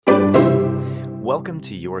Welcome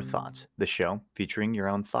to Your Thoughts, the show featuring your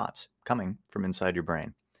own thoughts coming from inside your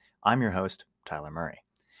brain. I'm your host, Tyler Murray.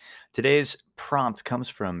 Today's prompt comes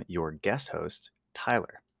from your guest host,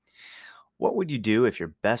 Tyler. What would you do if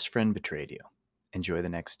your best friend betrayed you? Enjoy the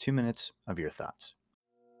next 2 minutes of your thoughts.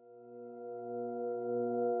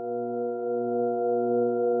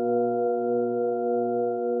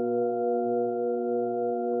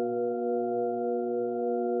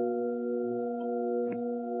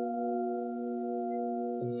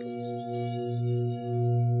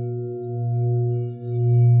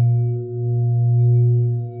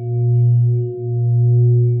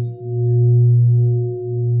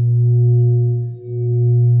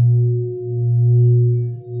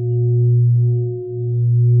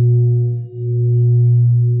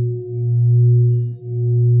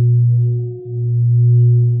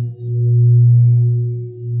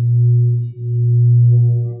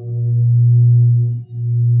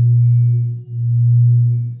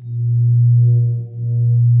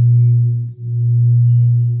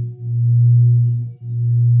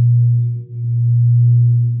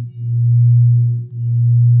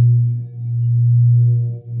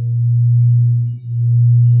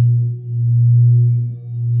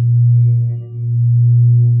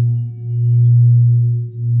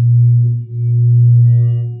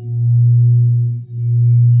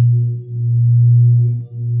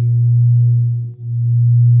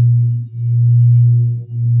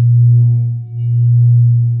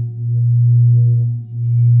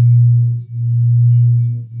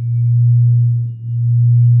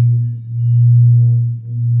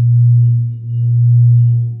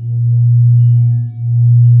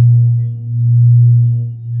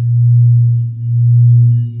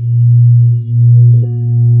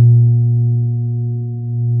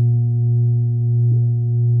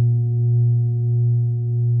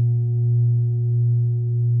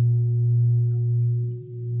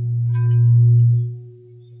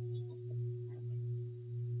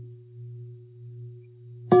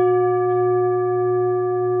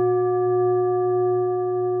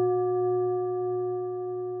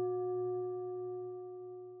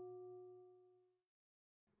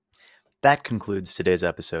 That concludes today's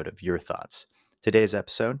episode of Your Thoughts. Today's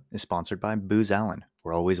episode is sponsored by Booz Allen.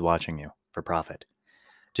 We're always watching you for profit.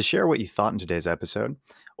 To share what you thought in today's episode,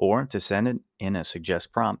 or to send it in a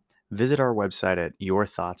suggest prompt, visit our website at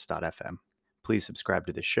yourthoughts.fm. Please subscribe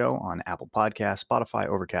to the show on Apple Podcasts, Spotify,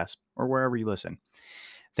 Overcast, or wherever you listen.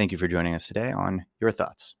 Thank you for joining us today on Your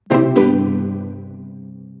Thoughts.